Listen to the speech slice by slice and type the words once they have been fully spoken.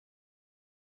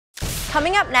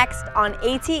Coming up next on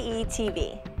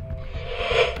ATETV.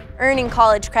 Earning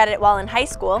college credit while in high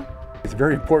school. It's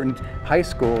very important high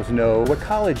schools know what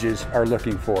colleges are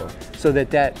looking for so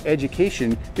that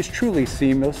education is truly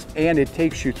seamless and it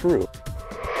takes you through.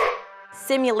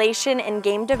 Simulation and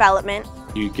game development.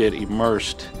 You get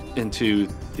immersed into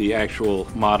the actual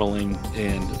modeling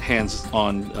and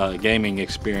hands-on gaming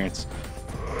experience.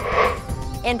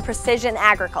 And precision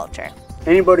agriculture.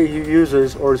 Anybody who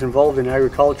uses or is involved in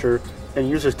agriculture and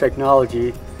uses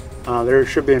technology, there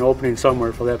should be an opening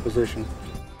somewhere for that position.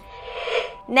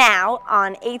 Now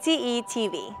on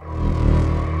ATETV.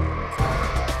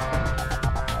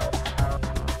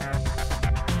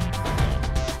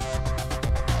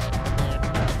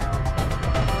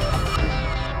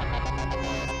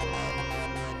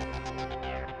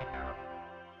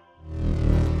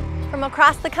 From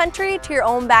across the country to your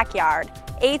own backyard,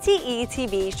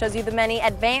 ATETV shows you the many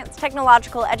advanced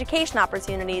technological education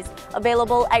opportunities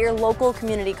available at your local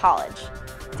community college.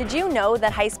 Did you know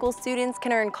that high school students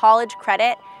can earn college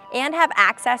credit and have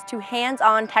access to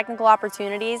hands-on technical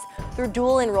opportunities through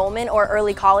dual enrollment or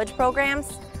early college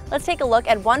programs? Let's take a look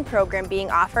at one program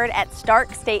being offered at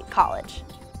Stark State College.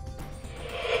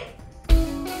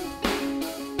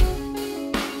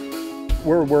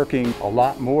 We're working a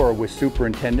lot more with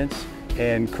superintendents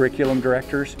and curriculum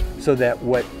directors so that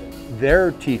what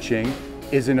they're teaching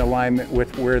is in alignment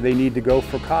with where they need to go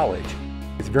for college.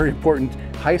 It's very important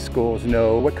high schools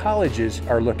know what colleges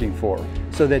are looking for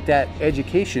so that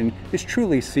education is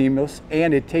truly seamless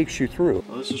and it takes you through.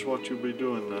 Well, this is what you'll be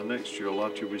doing next year. A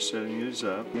lot you'll be setting these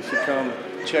up. You should come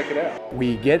check it out.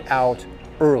 We get out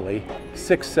early,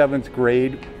 6th, 7th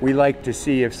grade. We like to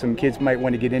see if some kids might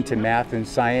want to get into math and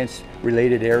science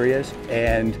related areas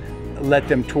and let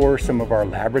them tour some of our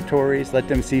laboratories, let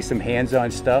them see some hands-on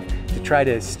stuff to try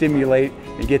to stimulate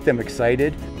and get them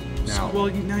excited. Well,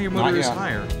 now your motor is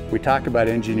higher. We talk about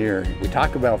engineering, we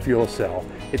talk about fuel cell.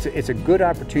 It's a good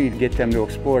opportunity to get them to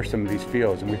explore some of these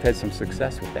fields, and we've had some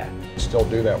success with that. Still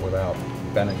do that without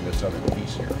bending this other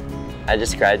piece here. I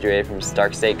just graduated from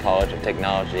Stark State College of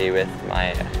Technology with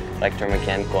my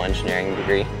electromechanical engineering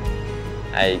degree.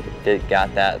 I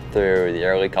got that through the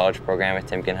early college program at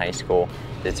Timken High School.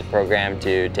 It's a program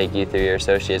to take you through your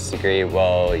associate's degree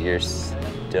while you're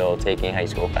still taking high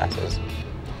school classes.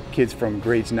 Kids from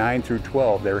grades 9 through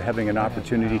 12, they're having an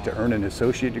opportunity to earn an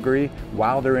associate degree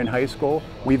while they're in high school.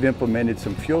 We've implemented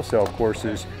some fuel cell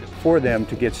courses for them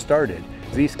to get started.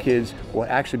 These kids will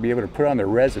actually be able to put on their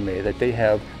resume that they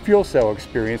have fuel cell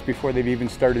experience before they've even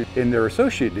started in their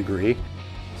associate degree.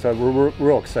 So we're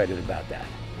real excited about that.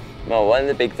 Well, one of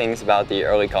the big things about the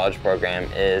early college program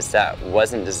is that it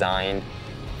wasn't designed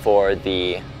for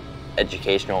the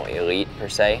educational elite per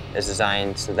se. It's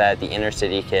designed so that the inner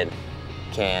city kid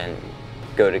can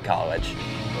go to college.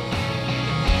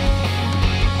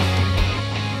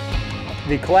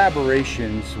 The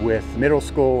collaborations with middle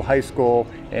school, high school,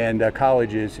 and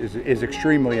colleges is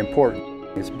extremely important.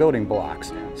 It's building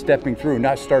blocks, stepping through,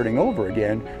 not starting over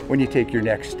again when you take your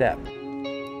next step.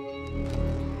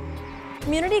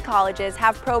 Community colleges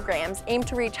have programs aimed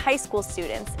to reach high school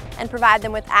students and provide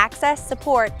them with access,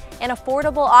 support, and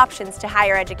affordable options to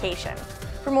higher education.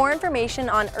 For more information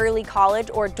on early college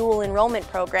or dual enrollment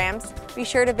programs, be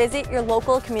sure to visit your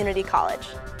local community college.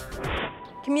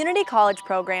 Community college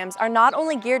programs are not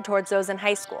only geared towards those in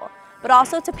high school, but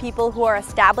also to people who are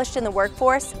established in the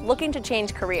workforce looking to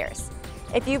change careers.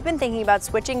 If you've been thinking about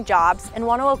switching jobs and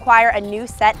want to acquire a new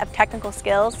set of technical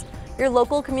skills, your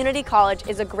local community college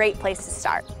is a great place to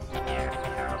start.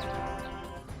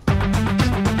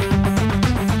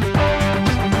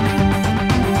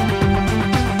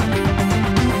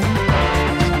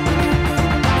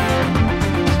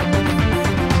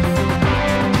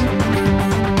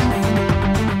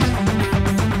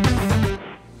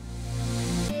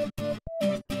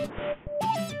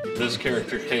 This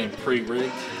character came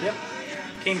pre-rigged. Yep.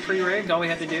 Came pre-rigged. All we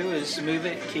had to do is move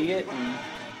it, key it, and...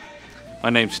 My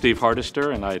name's Steve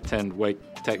Hardister, and I attend Wake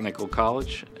Technical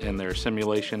College in their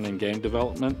simulation and game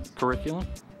development curriculum.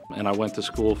 And I went to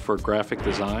school for graphic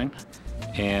design,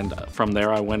 and from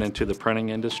there I went into the printing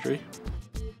industry.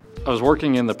 I was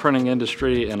working in the printing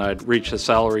industry and I'd reached a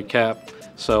salary cap,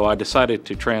 so I decided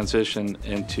to transition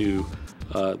into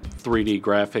 3D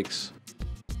graphics.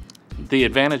 The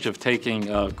advantage of taking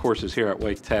courses here at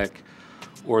Wake Tech,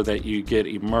 or that you get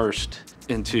immersed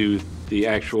into the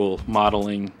actual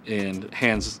modeling and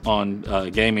hands-on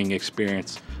gaming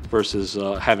experience versus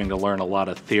having to learn a lot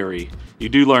of theory. You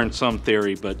do learn some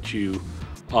theory, but you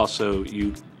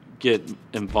get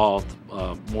involved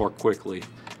more quickly.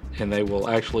 And they will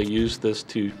actually use this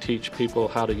to teach people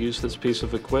how to use this piece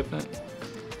of equipment.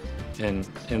 and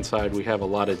inside we have a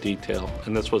lot of detail,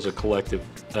 and this was a collective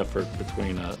effort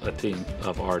between a team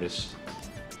of artists.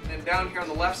 And then down here on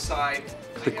the left side,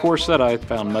 the course that I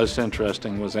found most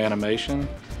interesting was animation.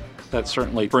 That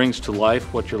certainly brings to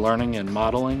life what you're learning in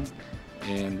modeling,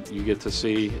 and you get to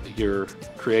see your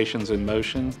creations in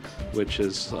motion, which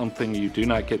is something you do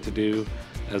not get to do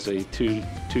as a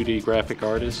 2D graphic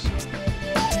artist.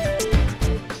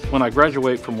 When I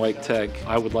graduate from Wake Tech,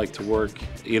 I would like to work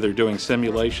either doing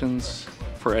simulations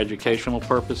for educational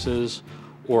purposes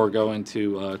or go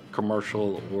into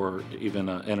commercial or even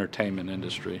entertainment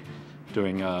industry,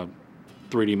 doing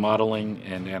 3D modeling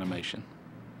and animation.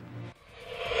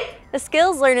 The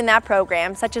skills learned in that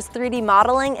program, such as 3D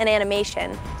modeling and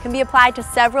animation, can be applied to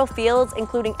several fields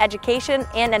including education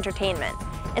and entertainment.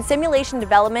 And simulation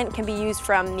development can be used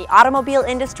from the automobile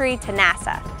industry to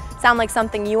NASA. Sound like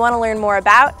something you want to learn more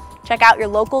about? Check out your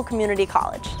local community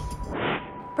college.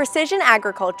 Precision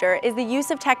agriculture is the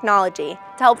use of technology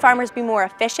to help farmers be more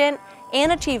efficient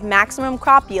and achieve maximum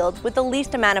crop yield with the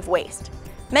least amount of waste.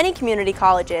 Many community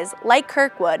colleges, like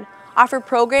Kirkwood, offer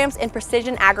programs in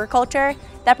precision agriculture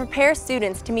that prepare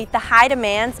students to meet the high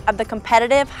demands of the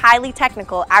competitive, highly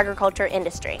technical agriculture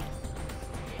industry.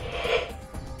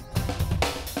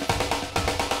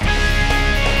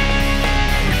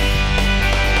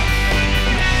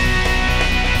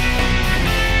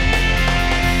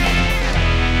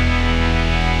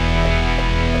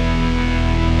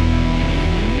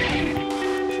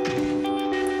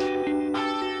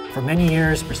 For many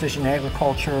years, precision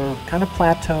agriculture kind of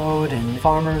plateaued and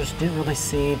farmers didn't really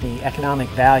see the economic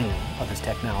value of this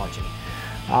technology.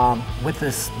 With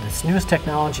this newest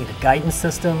technology, the guidance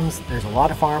systems, there's a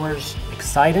lot of farmers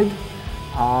excited,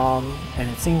 and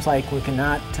it seems like we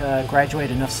cannot graduate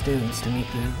enough students to meet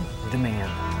the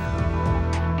demand.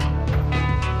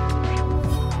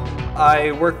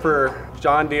 I work for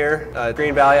John Deere,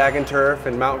 Green Valley Ag and Turf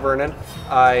in Mount Vernon.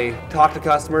 I talk to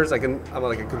customers, I'm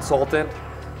like a consultant.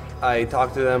 I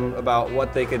talk to them about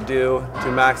what they could do to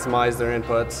maximize their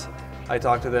inputs. I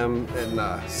talk to them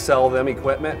and sell them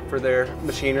equipment for their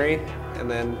machinery, and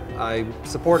then I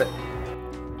support it.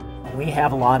 We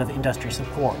have a lot of industry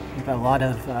support. We've got a lot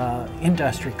of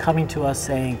industry coming to us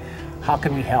saying, how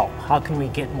can we help? How can we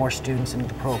get more students into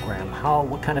the program?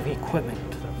 What kind of equipment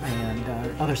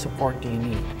and other support do you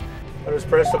need? I just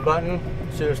press the button,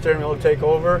 see the steering wheel take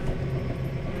over,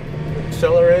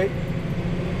 accelerate,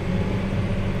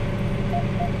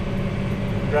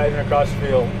 driving across the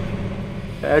field.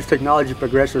 As technology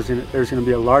progresses, there's going to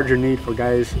be a larger need for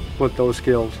guys with those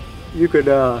skills. You could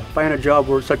find a job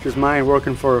such as mine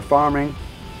working for a farming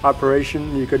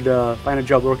operation. You could find a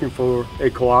job working for a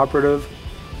cooperative,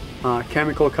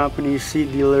 chemical companies,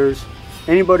 seed dealers.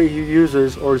 Anybody who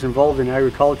uses or is involved in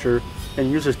agriculture and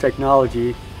uses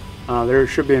technology, there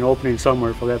should be an opening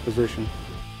somewhere for that position.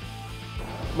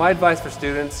 My advice for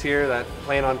students here that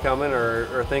plan on coming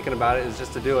or thinking about it is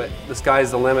just to do it. The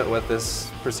sky's the limit with this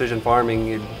precision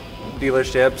farming.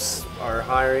 Dealerships are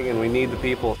hiring and we need the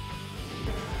people.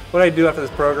 What I do after this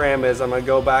program is I'm going to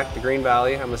go back to Green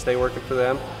Valley. I'm going to stay working for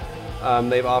them.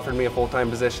 They've offered me a full-time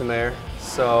position there,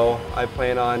 so I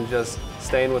plan on just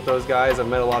staying with those guys. I've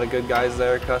met a lot of good guys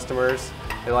there, customers.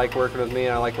 They like working with me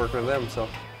and I like working with them. So.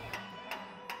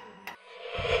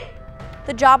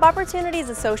 The job opportunities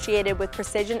associated with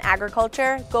precision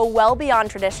agriculture go well beyond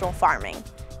traditional farming.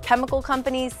 Chemical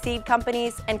companies, seed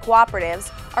companies, and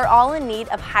cooperatives are all in need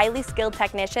of highly skilled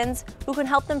technicians who can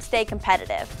help them stay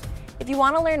competitive. If you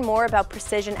want to learn more about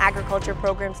precision agriculture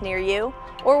programs near you,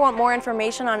 or want more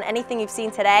information on anything you've seen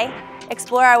today,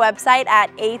 explore our website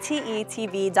at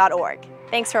atetv.org.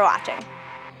 Thanks for watching.